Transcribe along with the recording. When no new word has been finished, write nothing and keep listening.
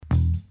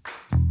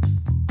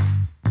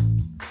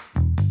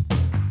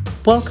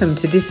Welcome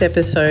to this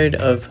episode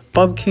of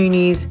Bob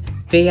Cooney's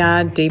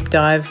VR Deep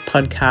Dive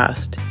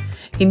podcast.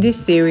 In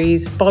this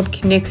series, Bob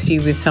connects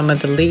you with some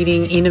of the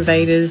leading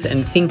innovators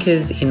and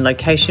thinkers in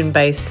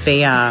location-based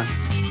VR.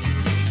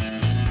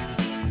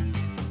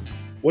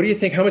 What do you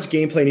think? How much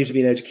gameplay needs to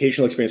be an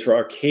educational experience for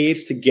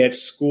arcades to get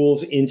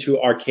schools into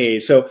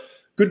arcades? So,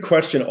 good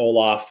question,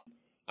 Olaf.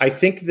 I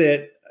think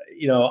that,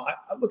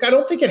 I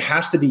don't think it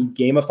has to be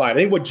gamified. I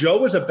think what Joe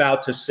was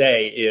about to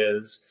say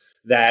is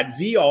that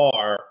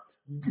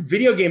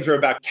video games are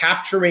about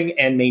capturing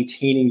and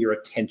maintaining your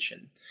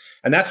attention.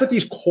 And that's what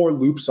these core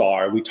loops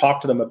are. We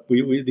talk to them.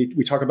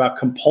 We talk about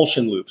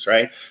compulsion loops,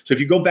 right? So if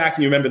you go back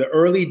and you remember the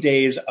early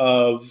days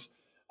of,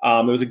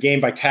 there was a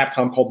game by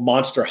Capcom called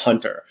Monster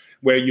Hunter,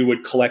 where you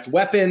would collect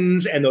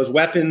weapons, and those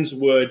weapons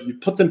you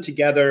put them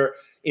together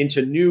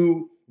into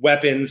new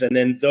weapons, and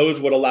then those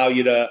would allow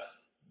you to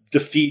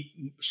defeat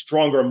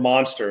stronger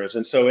monsters.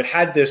 And so it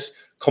had this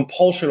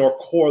compulsion or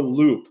core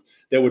loop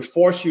that would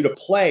force you to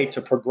play to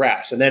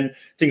progress. And then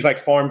things like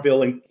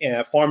Farmville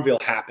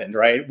happened,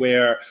 right?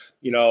 Where,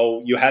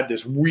 you had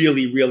this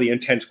really, really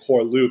intense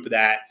core loop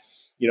that,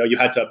 you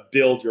had to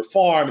build your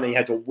farm, and then you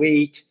had to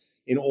wait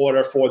in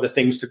order for the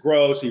things to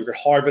grow so you could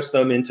harvest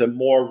them into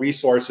more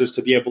resources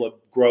to be able to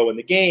grow in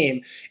the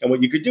game. And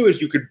what you could do is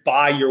you could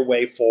buy your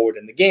way forward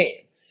in the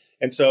game.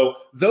 And so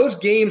those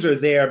games are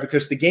there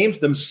because the games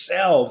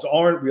themselves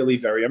aren't really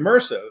very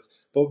immersive.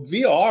 But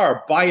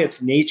VR, by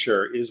its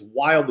nature, is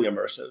wildly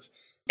immersive.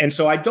 And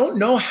so I don't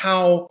know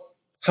how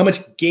much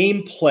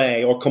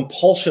gameplay or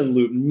compulsion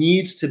loop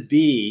needs to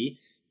be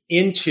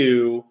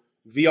into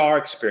VR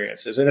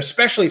experiences, and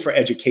especially for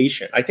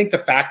education. I think the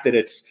fact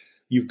that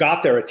you've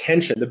got their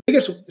attention.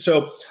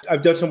 So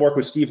I've done some work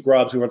with Steve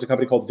Grubbs, who runs a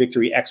company called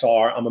Victory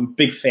XR. I'm a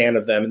big fan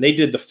of them. And they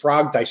did the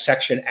frog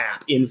dissection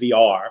app in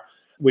VR,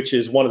 which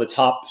is one of the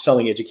top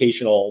selling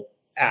educational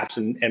apps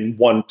and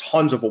won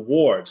tons of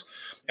awards.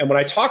 And when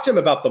I talked to him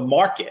about the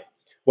market,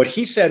 what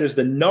he said is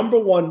the number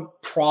one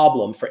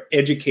problem for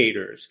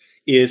educators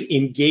is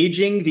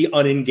engaging the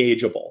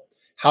unengageable.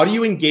 How do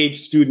you engage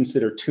students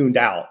that are tuned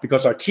out?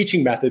 Because our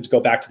teaching methods go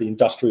back to the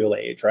industrial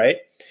age, right?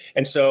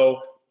 And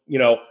so,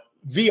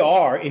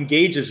 VR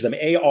engages them,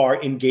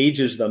 AR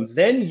engages them.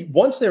 Then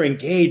once they're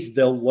engaged,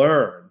 they'll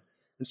learn.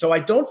 And so I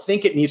don't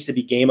think it needs to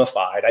be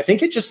gamified. I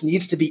think it just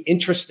needs to be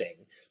interesting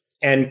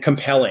and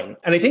compelling.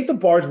 And I think the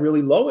bar is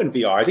really low in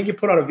VR. I think you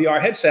put on a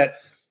VR headset,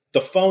 the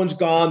phone's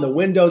gone, the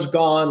window's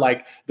gone,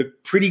 like the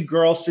pretty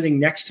girl sitting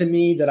next to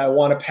me that I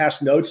want to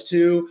pass notes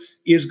to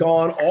is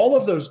gone. All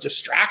of those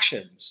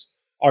distractions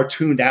are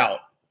tuned out.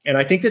 And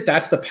I think that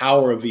that's the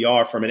power of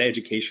VR from an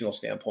educational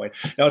standpoint.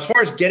 Now, as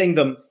far as getting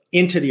them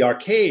into the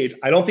arcades,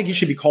 I don't think you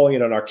should be calling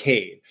it an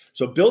arcade.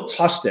 So Bill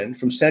Tustin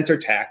from Center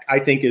Tech, I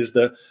think, is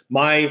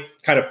my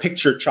kind of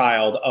picture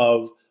child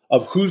of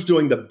who's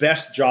doing the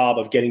best job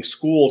of getting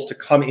schools to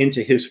come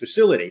into his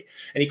facility.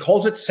 And he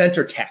calls it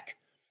Center Tech.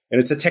 And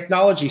it's a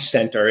technology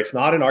center. It's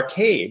not an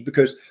arcade,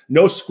 because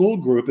no school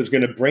group is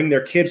going to bring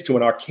their kids to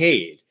an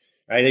arcade,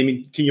 right? I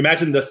mean, can you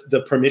imagine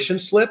the permission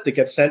slip that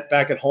gets sent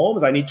back at home?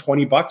 Is I need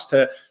 $20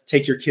 to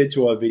take your kid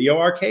to a video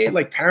arcade?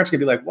 Like, parents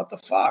can be like, what the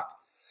fuck?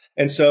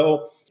 And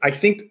so I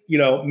think,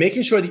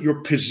 making sure that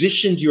you're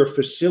positioned your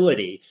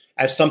facility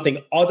as something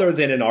other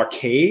than an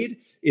arcade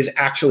is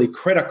actually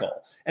critical.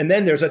 And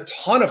then there's a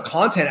ton of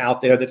content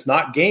out there that's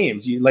not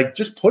games. You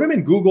just put them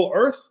in Google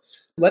Earth,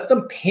 let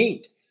them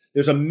paint.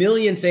 There's a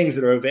million things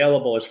that are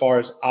available as far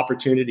as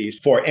opportunities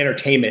for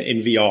entertainment in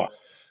VR.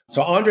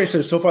 So Andre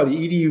says, so far the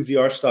EDU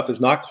VR stuff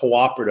is not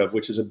cooperative,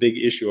 which is a big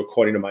issue,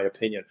 according to my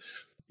opinion.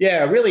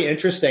 Yeah, really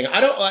interesting.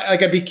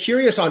 I'd be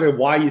curious, Andre,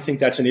 why you think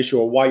that's an issue,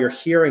 or why you're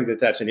hearing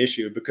that that's an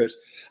issue, because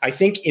I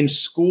think in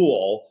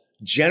school,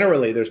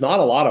 generally, there's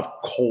not a lot of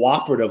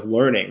cooperative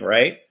learning,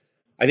 right?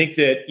 I think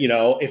that,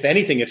 if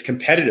anything, it's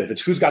competitive. It's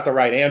who's got the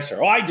right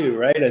answer. Oh, I do,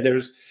 right?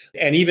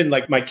 And even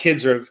like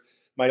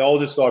my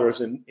oldest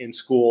daughter's in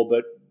school,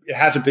 but it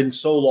hasn't been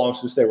so long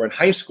since they were in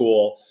high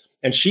school.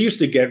 And she used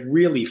to get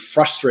really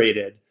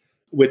frustrated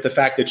with the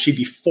fact that she'd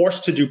be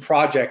forced to do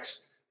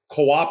projects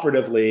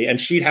cooperatively, and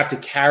she'd have to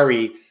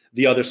carry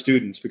the other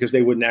students because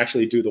they wouldn't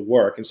actually do the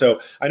work. And so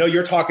I know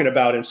you're talking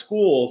about in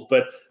schools,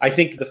 but I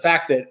think the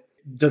fact that,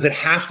 does it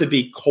have to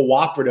be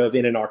cooperative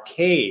in an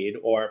arcade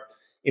or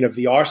in a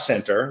VR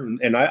center?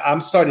 And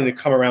I'm starting to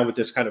come around with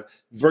this kind of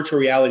virtual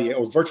reality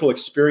or virtual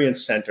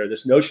experience center,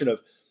 this notion of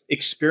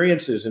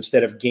experiences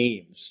instead of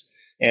games.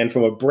 And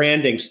from a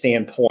branding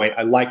standpoint,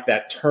 I like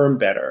that term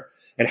better.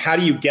 And how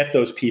do you get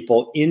those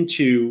people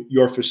into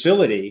your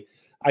facility?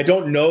 I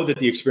don't know that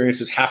the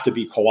experiences have to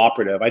be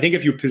cooperative. I think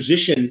if you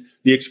position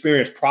the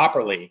experience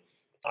properly,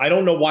 I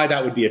don't know why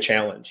that would be a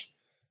challenge.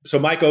 So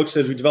Mike Oakes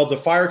says, we developed a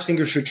fire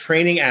extinguisher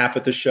training app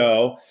at the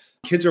show.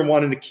 Kids are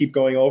wanting to keep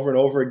going over and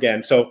over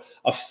again. So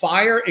a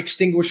fire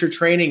extinguisher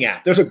training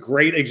app, there's a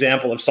great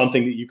example of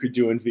something that you could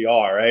do in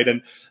VR, right?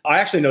 And I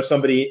actually know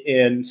somebody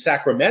in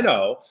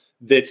Sacramento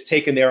that's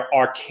taken their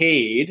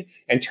arcade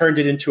and turned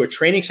it into a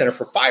training center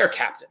for fire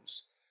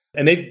captains.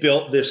 And they've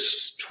built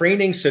this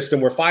training system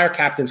where fire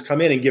captains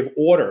come in and give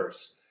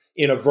orders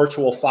in a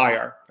virtual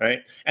fire, right?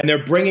 And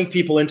they're bringing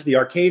people into the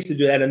arcades to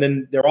do that. And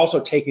then they're also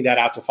taking that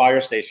out to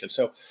fire stations.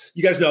 So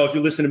you guys know, if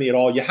you listen to me at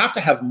all, you have to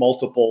have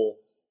multiple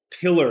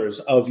pillars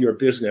of your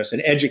business,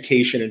 and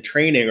education and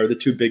training are the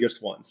two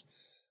biggest ones.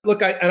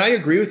 Look, I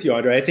agree with you,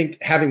 Andre. I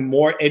think having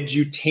more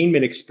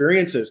edutainment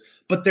experiences,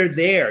 but they're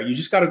there. You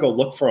just got to go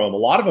look for them. A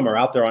lot of them are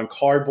out there on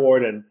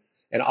Cardboard and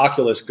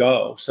Oculus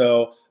Go.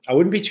 So I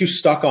wouldn't be too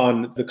stuck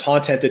on the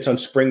content that's on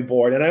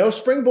Springboard. And I know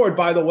Springboard,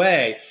 by the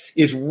way,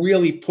 is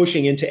really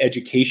pushing into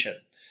education.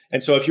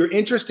 And so if you're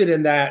interested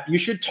in that, you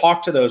should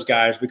talk to those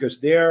guys,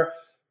 because they're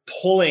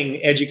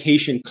pulling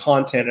education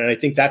content. And I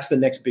think that's the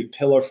next big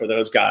pillar for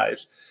those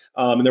guys.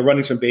 And they're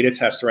running some beta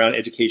tests around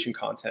education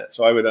content.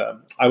 So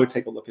I would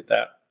take a look at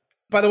that.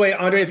 By the way,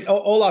 Andre,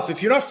 Olaf,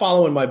 if you're not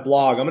following my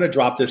blog, I'm going to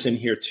drop this in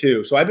here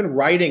too. So I've been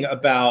writing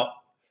about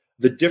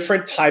the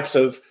different types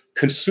of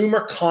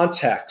consumer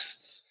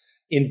contexts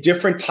in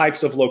different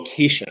types of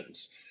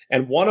locations.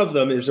 And one of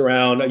them is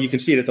around, you can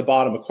see it at the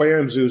bottom,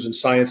 aquarium, zoos, and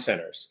science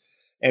centers.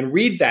 And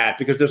read that,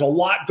 because there's a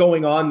lot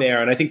going on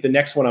there. And I think the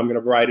next one I'm going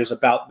to write is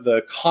about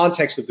the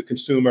context of the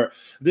consumer.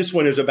 This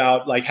one is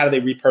about, like, how do they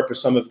repurpose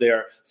some of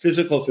their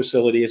physical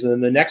facilities? And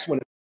then the next one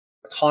is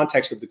the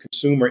context of the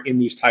consumer in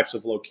these types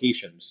of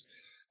locations.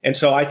 And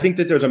so I think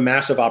that there's a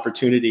massive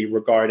opportunity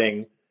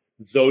regarding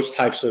those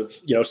types of,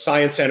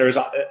 science centers.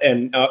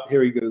 And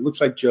here we go. It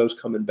looks like Joe's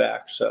coming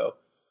back. So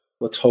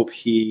let's hope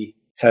he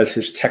has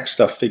his tech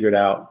stuff figured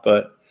out.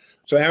 But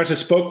so Aaron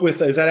says,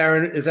 is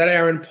that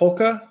Aaron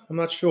Polka? I'm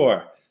not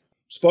sure.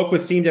 Spoke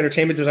with themed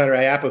entertainment designer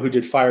IAPA, who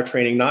did fire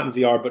training, not in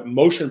VR, but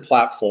motion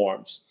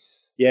platforms.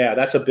 Yeah,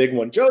 that's a big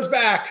one. Joe's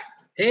back.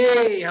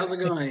 Hey, how's it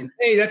going?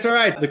 Hey, that's all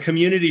right. The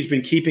community's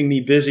been keeping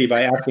me busy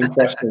by asking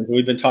questions.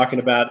 We've been talking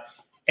about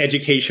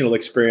educational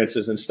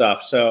experiences and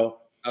stuff. So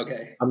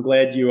okay, I'm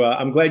glad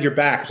you're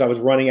back, because I was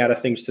running out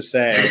of things to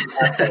say.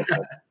 Sorry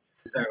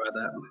about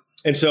that.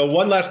 And so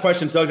one last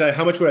question, Doug,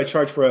 how much would I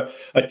charge for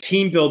a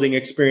team building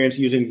experience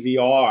using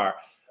VR?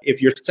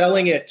 If you're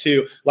selling it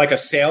to like a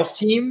sales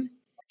team,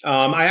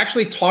 I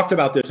actually talked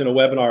about this in a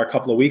webinar a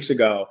couple of weeks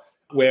ago,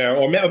 or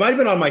it might have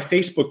been on my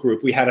Facebook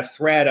group. We had a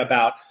thread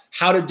about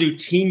how to do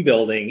team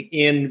building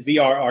in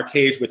VR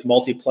arcades with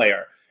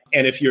multiplayer.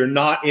 And if you're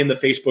not in the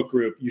Facebook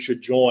group, you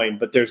should join.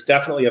 But there's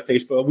definitely a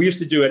Facebook. We used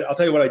to do it. I'll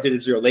tell you what I did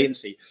at Zero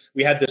Latency.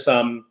 We had this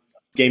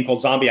game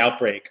called Zombie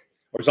Outbreak,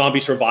 or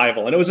Zombie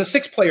Survival. And it was a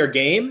 6-player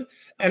game.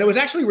 And it was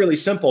actually really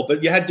simple,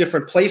 but you had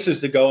different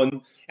places to go.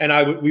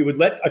 And we would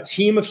let a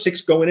team of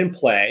 6 go in and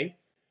play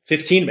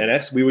 15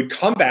 minutes. We would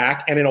come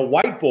back, and in a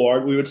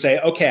whiteboard, we would say,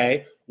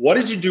 okay, what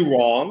did you do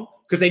wrong?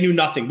 Because they knew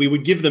nothing. We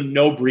would give them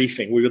no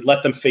briefing. We would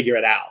let them figure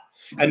it out.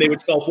 And they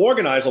would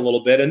self-organize a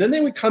little bit. And then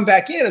they would come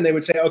back in and they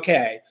would say,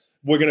 okay,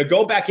 we're going to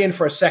go back in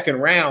for a second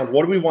round.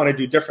 What do we want to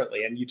do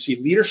differently? And you'd see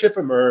leadership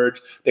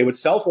emerge. They would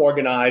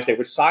self-organize. They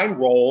would sign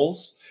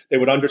roles. They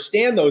would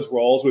understand those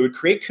roles. We would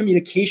create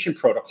communication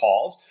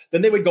protocols.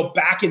 Then they would go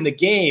back in the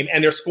game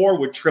and their score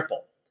would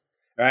triple,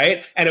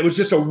 right? And it was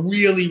just a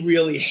really,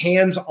 really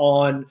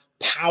hands-on,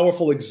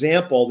 powerful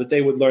example that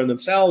they would learn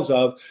themselves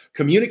of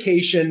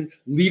communication,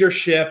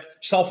 leadership,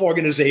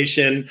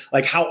 self-organization,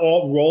 like how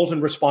all roles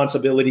and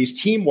responsibilities,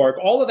 teamwork,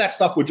 all of that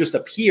stuff would just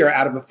appear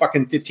out of a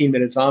fucking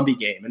 15-minute zombie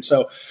game. And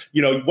so,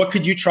 what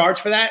could you charge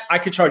for that? I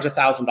could charge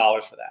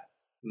 $1,000 for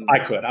that. I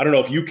could. I don't know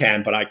if you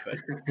can, but I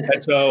could.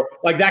 And so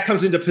that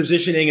comes into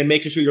positioning and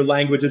making sure your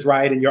language is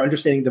right and you're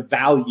understanding the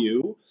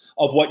value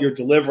of what you're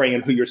delivering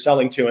and who you're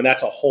selling to. And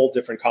that's a whole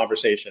different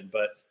conversation.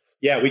 But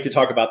yeah, we could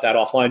talk about that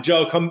offline.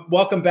 Joe,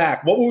 welcome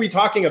back. What were we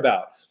talking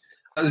about?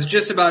 I was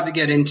just about to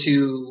get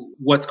into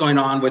what's going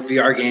on with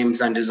VR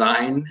games and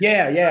design.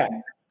 Yeah.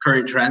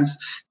 Current trends.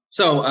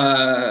 So, so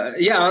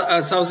I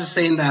was just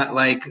saying that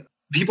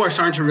people are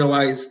starting to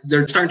realize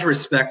they're starting to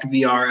respect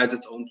VR as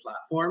its own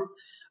platform.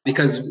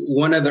 Because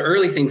one of the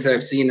early things that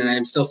I've seen, and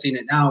I'm still seeing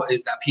it now,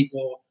 is that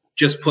people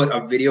just put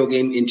a video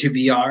game into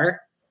VR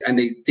and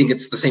they think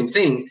it's the same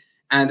thing.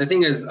 And the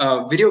thing is,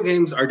 video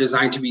games are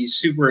designed to be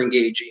super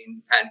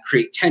engaging and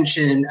create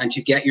tension and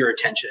to get your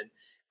attention.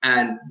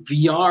 And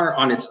VR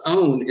on its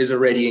own is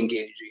already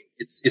engaging.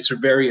 It's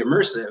very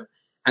immersive.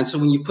 And so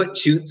when you put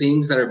two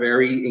things that are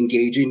very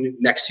engaging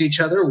next to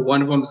each other,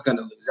 one of them is going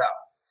to lose out.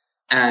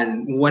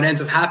 And what ends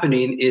up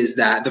happening is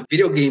that the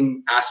video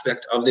game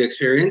aspect of the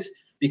experience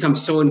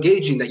becomes so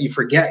engaging that you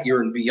forget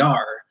you're in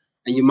VR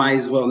and you might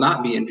as well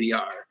not be in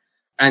VR.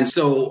 And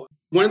so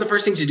one of the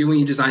first things you do when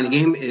you design a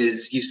game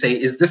is you say,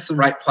 is this the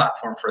right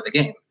platform for the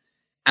game?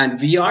 And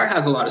VR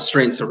has a lot of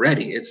strengths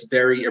already. It's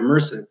very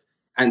immersive.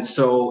 And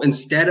so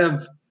instead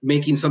of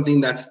making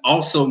something that's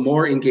also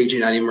more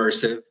engaging and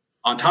immersive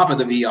on top of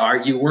the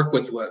VR, you work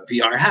with what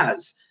VR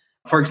has.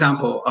 For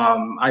example,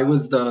 I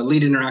was the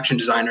lead interaction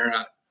designer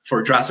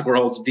for Jurassic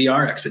World's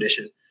VR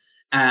expedition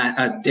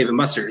at Dave &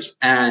 Buster's.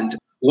 And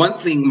one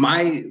thing,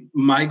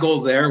 my goal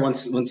there,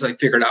 once I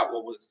figured out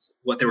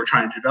what they were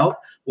trying to develop,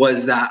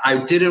 was that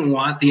I didn't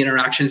want the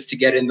interactions to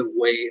get in the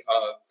way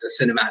of the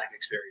cinematic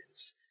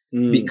experience.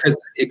 because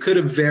it could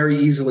have very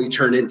easily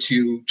turned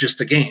into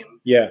just a game.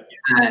 Yeah.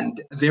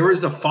 And there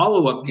was a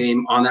follow-up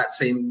game on that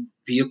same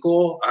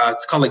vehicle.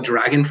 It's called like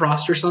Dragon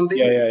Frost or something.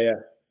 Yeah.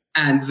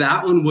 And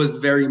that one was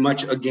very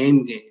much a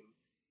game.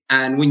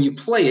 And when you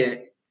play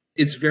it,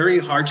 it's very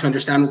hard to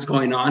understand what's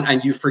going on.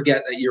 And you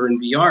forget that you're in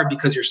VR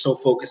because you're so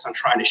focused on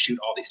trying to shoot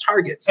all these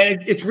targets.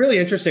 And it's really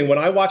interesting. When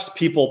I watched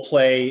people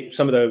play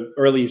some of the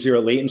early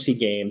zero latency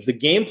games, the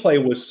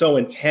gameplay was so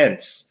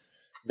intense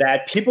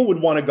that people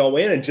would want to go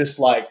in and just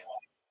like,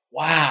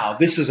 wow,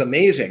 this is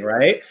amazing,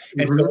 right?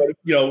 And so,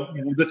 you know,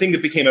 the thing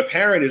that became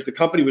apparent is the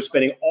company was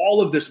spending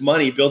all of this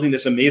money building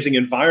this amazing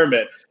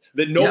environment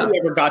that nobody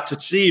ever got to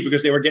see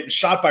because they were getting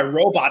shot by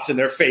robots in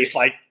their face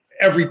like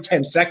every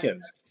 10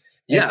 seconds.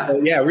 Yeah.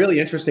 So, yeah, really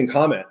interesting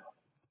comment.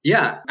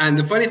 Yeah. And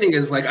the funny thing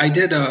is, like, I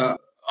did a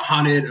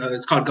haunted,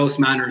 it's called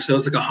Ghost Manor. So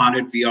it's like a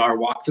haunted VR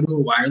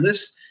walkthrough,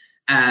 wireless.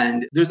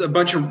 And there's a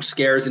bunch of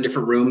scares in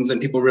different rooms and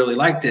people really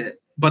liked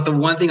it. But the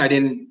one thing I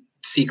didn't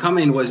see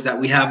coming was that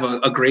we have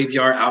a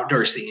graveyard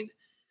outdoor scene.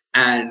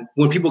 And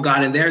when people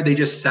got in there, they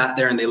just sat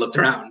there and they looked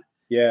around.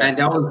 Yeah. And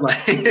that was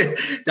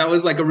like, that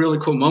was like a really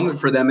cool moment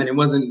for them. And it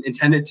wasn't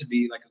intended to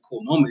be like a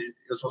cool moment. It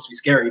was supposed to be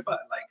scary, but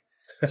like,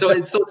 so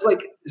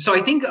I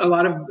think a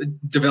lot of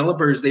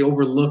developers, they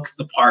overlook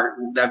the part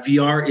that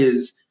VR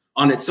is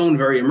on its own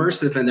very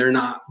immersive, and they're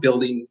not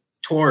building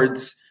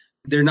towards,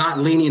 they're not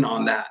leaning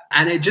on that.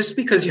 And it just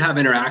because you have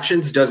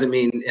interactions doesn't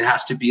mean it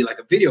has to be like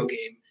a video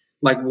game.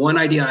 Like one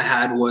idea I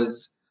had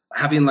was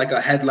having like a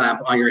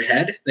headlamp on your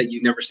head that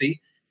you never see.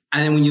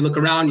 And then when you look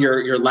around,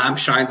 your lamp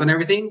shines on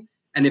everything.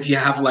 And if you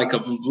have like a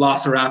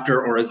velociraptor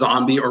or a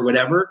zombie or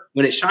whatever,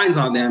 when it shines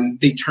on them,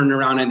 they turn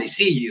around and they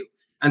see you.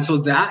 And so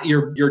that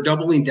you're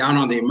doubling down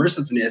on the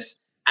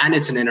immersiveness, and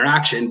it's an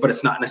interaction, but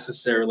it's not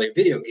necessarily a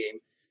video game.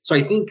 So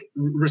I think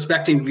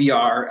respecting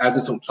VR as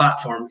its own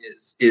platform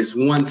is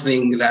one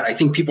thing that I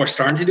think people are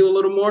starting to do a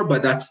little more,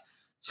 but that's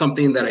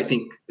something that I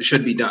think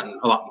should be done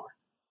a lot more.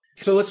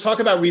 So let's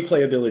talk about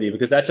replayability,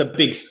 because that's a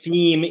big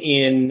theme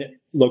in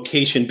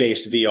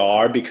location-based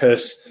VR,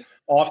 because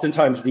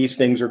oftentimes these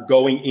things are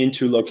going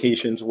into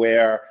locations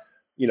where,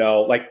 you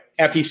know, like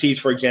FECs,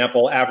 for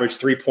example, average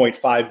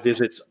 3.5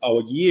 visits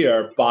a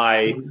year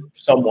by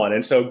someone.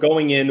 And so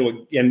going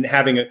in and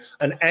having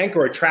an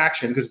anchor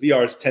attraction, because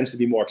VR tends to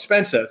be more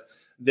expensive,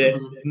 that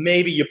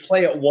maybe you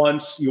play it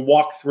once, you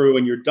walk through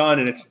and you're done,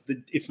 and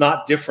it's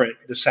not different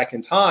the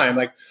second time.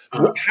 Like,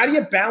 how do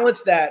you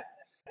balance that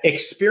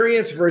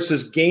experience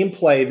versus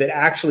gameplay that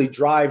actually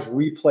drives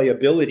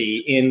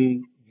replayability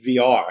in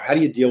VR? How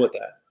do you deal with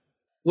that?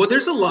 Well,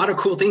 there's a lot of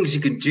cool things you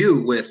can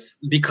do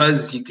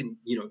because you can,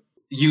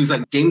 use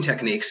like game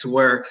techniques,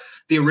 where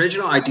the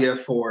original idea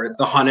for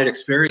the haunted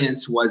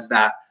experience was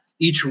that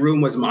each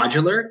room was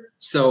modular.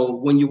 So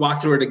when you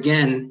walk through it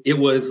again, it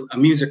was a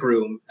music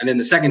room. And then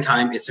the second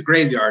time it's a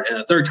graveyard, and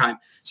the third time.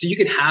 So you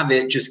could have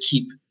it just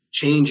keep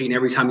changing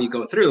every time you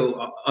go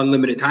through,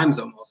 unlimited times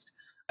almost.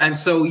 And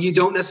so you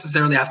don't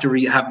necessarily have to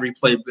have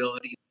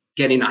replayability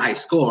getting a high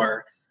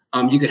score.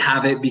 You could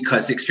have it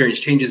because the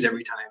experience changes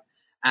every time.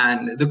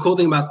 And the cool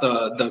thing about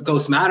the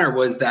Ghost Manor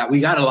was that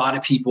we got a lot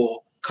of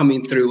people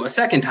coming through a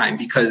second time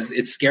because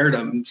it scared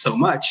them so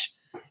much.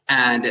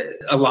 And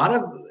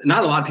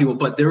not a lot of people,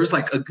 but there was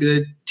like a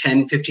good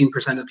 10,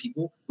 15% of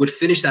people would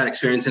finish that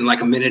experience in like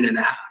a minute and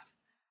a half,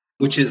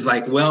 which is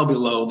like well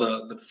below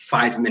the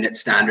 5-minute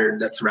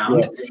standard that's around.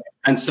 Yeah.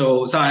 And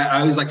so I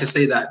always like to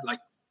say that like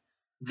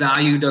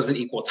value doesn't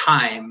equal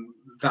time,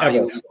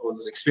 value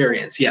equals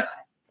experience. Yeah.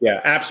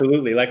 Yeah,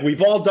 absolutely. Like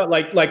we've all done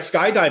like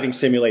skydiving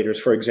simulators,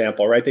 for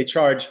example, right? They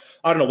charge,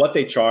 I don't know what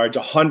they charge,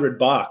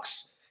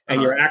 $100,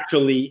 and you're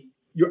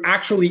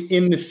actually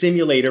in the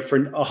simulator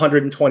for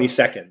 120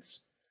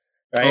 seconds,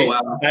 right? Oh,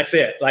 wow. That's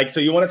it. Like, so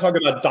you want to talk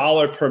about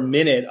dollar per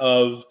minute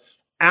of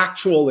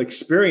actual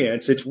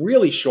experience. It's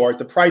really short.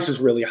 The price is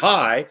really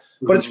high,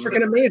 but it's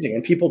freaking amazing,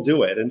 and people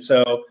do it. And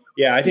so,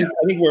 yeah, I think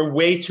we're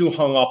way too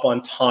hung up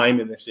on time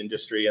in this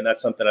industry, and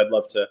that's something I'd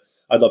love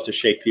to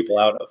shake people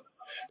out of.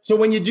 So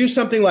when you do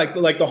something like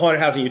the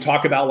haunted housing, you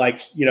talk about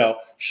like,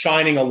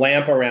 shining a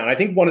lamp around. I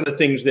think one of the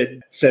things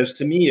that says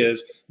to me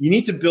is you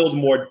need to build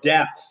more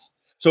depth.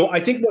 So I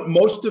think what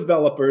most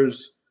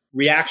developers'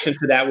 reaction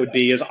to that would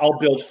be is I'll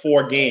build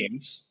 4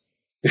 games,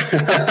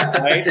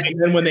 right?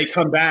 And then when they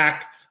come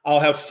back, I'll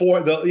have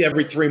 4.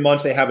 Every 3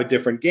 months they have a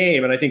different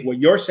game. And I think what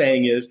you're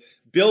saying is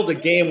build a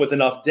game with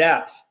enough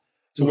depth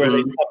to where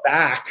they come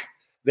back,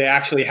 they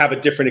actually have a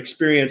different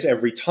experience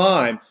every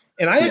time.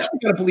 And I actually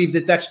got to believe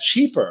that that's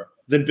cheaper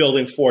than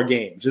building 4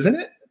 games, isn't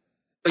it?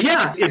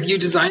 Yeah, if you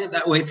design it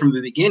that way from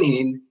the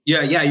beginning,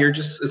 you're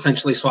just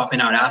essentially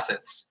swapping out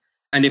assets.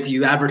 And if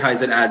you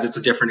advertise it as it's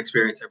a different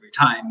experience every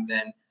time,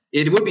 then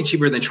it would be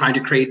cheaper than trying to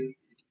create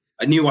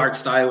a new art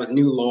style with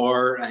new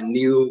lore and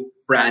new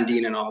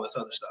branding and all this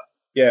other stuff.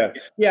 Yeah.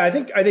 I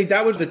think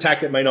that was the tack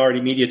that Minority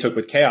Media took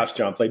with Chaos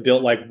Jump. They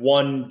built like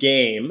one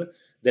game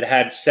that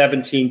had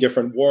 17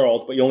 different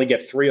worlds, but you only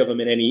get 3 of them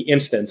in any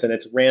instance, and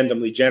it's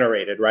randomly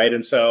generated, right?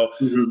 And so,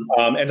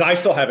 and I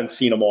still haven't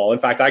seen them all. In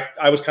fact,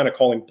 I was kind of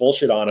calling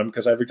bullshit on them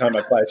because every time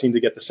I play, I seem to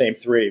get the same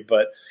 3.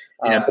 But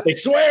they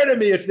swear to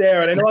me it's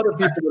there, and I know other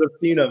people would have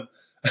seen them.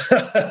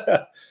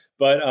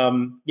 But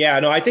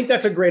I think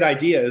that's a great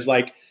idea. Is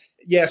like,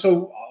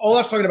 so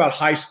Olaf's talking about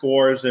high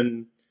scores,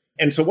 and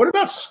so what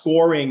about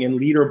scoring and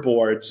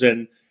leaderboards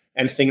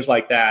and things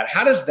like that?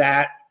 How does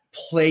that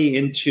play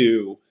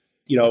into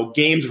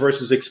games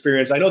versus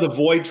experience? I know the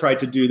Void tried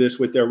to do this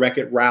with their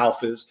Wreck-It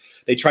Ralph. Is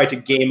they tried to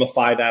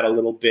gamify that a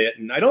little bit,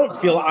 and I don't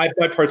feel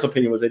my personal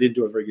opinion was they didn't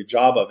do a very good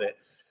job of it.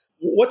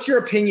 What's your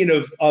opinion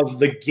of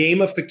the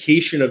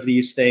gamification of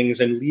these things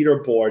and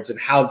leaderboards and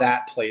how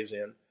that plays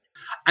in?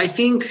 I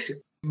think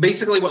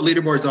basically what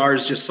leaderboards are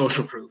is just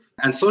social proof,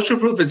 and social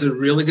proof is a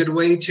really good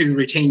way to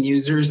retain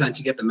users and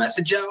to get the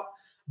message out.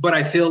 But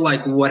I feel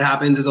like what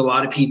happens is a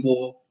lot of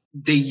people,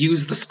 they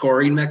use the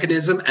scoring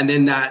mechanism, and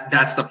then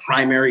that's the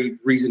primary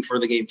reason for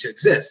the game to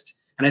exist.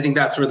 And I think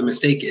that's where the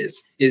mistake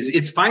is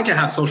it's fine to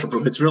have social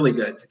proof. It's really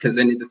good because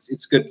then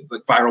it's good,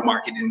 like viral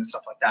marketing and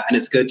stuff like that. And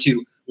it's good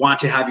to want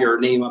to have your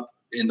name up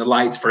in the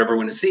lights for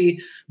everyone to see,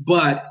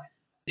 but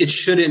it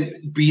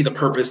shouldn't be the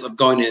purpose of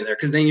going in there,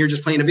 because then you're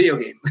just playing a video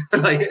game.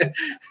 Like,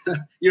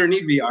 you don't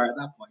need VR at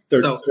that point.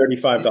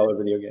 $35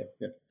 video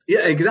game.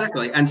 Yeah,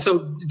 exactly. And so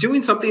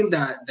doing something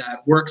that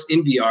works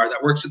in VR,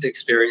 that works with the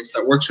experience,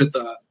 that works with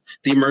the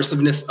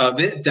immersiveness of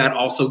it, that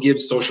also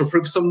gives social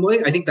proof some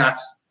way, I think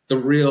that's the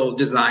real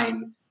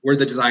design, where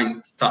the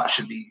design thought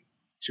should be.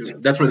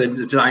 That's where the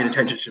design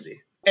intention should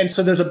be. And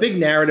so there's a big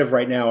narrative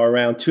right now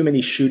around too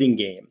many shooting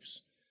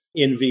games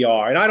in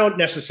VR. And I don't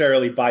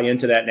necessarily buy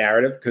into that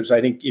narrative, because I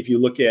think if you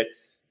look at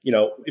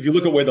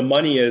where the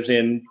money is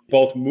in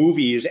both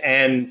movies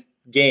and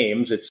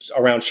games, it's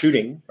around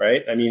shooting,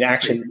 right? I mean,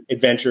 action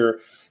adventure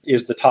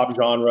is the top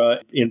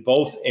genre in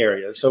both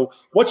areas. So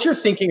what's your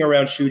thinking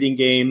around shooting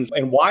games,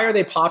 and why are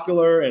they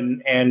popular,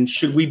 and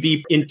should we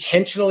be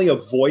intentionally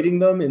avoiding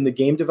them in the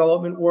game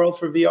development world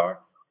for VR?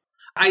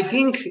 I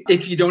think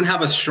if you don't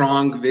have a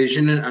strong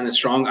vision and a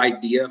strong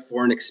idea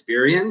for an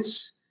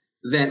experience,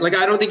 then I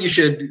don't think you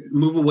should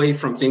move away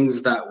from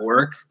things that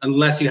work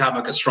unless you have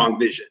a strong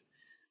vision.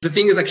 The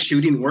thing is,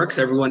 shooting works.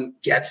 Everyone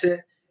gets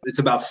it. It's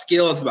about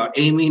skill. It's about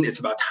aiming. It's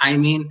about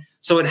timing.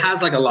 So it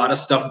has a lot of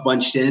stuff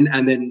bunched in,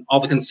 and then all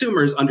the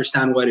consumers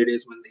understand what it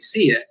is when they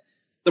see it.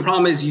 The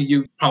problem is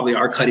you probably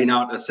are cutting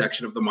out a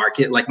section of the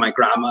market. Like my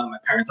grandma and my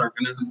parents aren't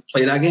going to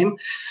play that game.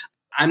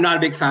 I'm not a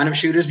big fan of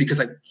shooters because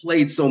I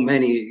played so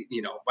many,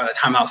 by the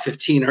time I was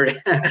 15 or,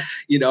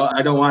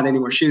 I don't want any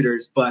more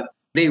shooters, but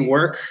they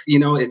work.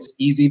 It's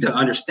easy to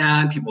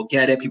understand. People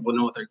get it. People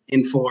know what they're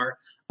in for.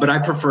 But I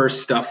prefer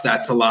stuff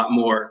that's a lot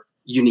more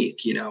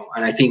unique,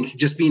 and I think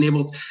just being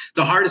able to,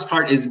 the hardest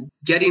part is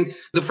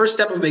the first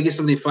step of making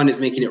something fun is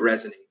making it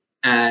resonate.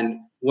 And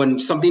when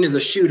something is a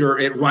shooter,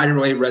 it right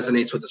away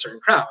resonates with a certain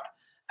crowd.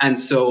 And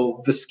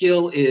so the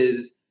skill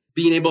is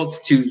being able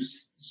to,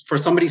 for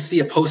somebody to see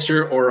a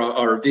poster or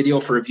a video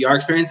for a VR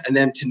experience, and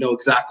then to know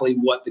exactly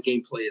what the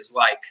gameplay is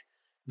like.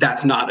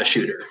 That's not a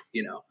shooter,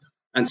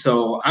 And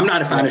so I'm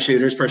not a fan of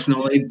shooters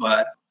personally,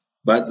 but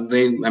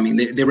they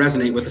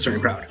resonate with a certain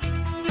crowd.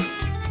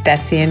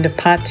 That's the end of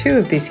part 2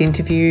 of this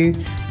interview.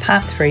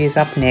 Part 3 is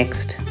up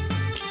next.